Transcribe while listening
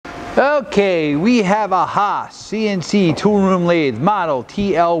Okay, we have a Haas Cnc Toolroom Lathe model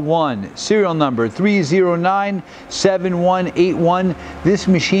TL1, serial number 3097181. This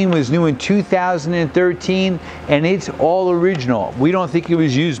machine was new in 2013 and it's all original. We don't think it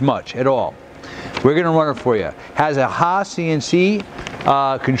was used much at all. We're going to run it for you. Has a Haas Cnc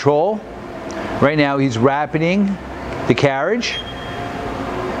control. Right now he's rapiding the carriage,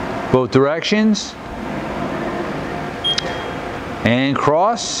 both directions, and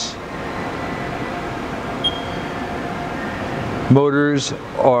cross. Motors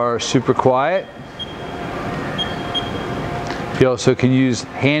are super quiet. You also can use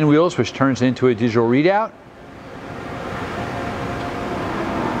hand wheels, which turns into a digital readout.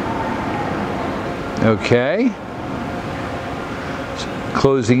 Okay.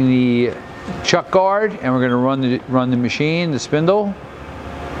 Closing the chuck guard, and we're going to run the machine, the spindle.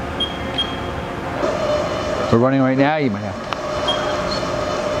 We're running right now. You might have.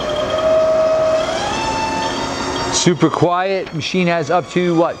 Super quiet. Machine has up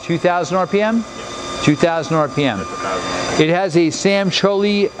to what, 2,000 RPM? Yeah. 2,000 RPM. It has a Sam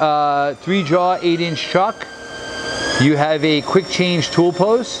Choli 3-jaw 8-inch chuck. You have a quick change tool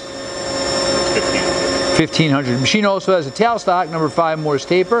post. 1,500. Machine also has a tailstock number 5 Morse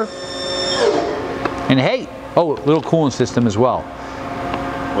taper. And hey, oh, little cooling system as well.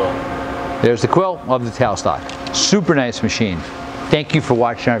 Quill. There's the quill of the tailstock. Super nice machine. Thank you for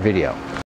watching our video.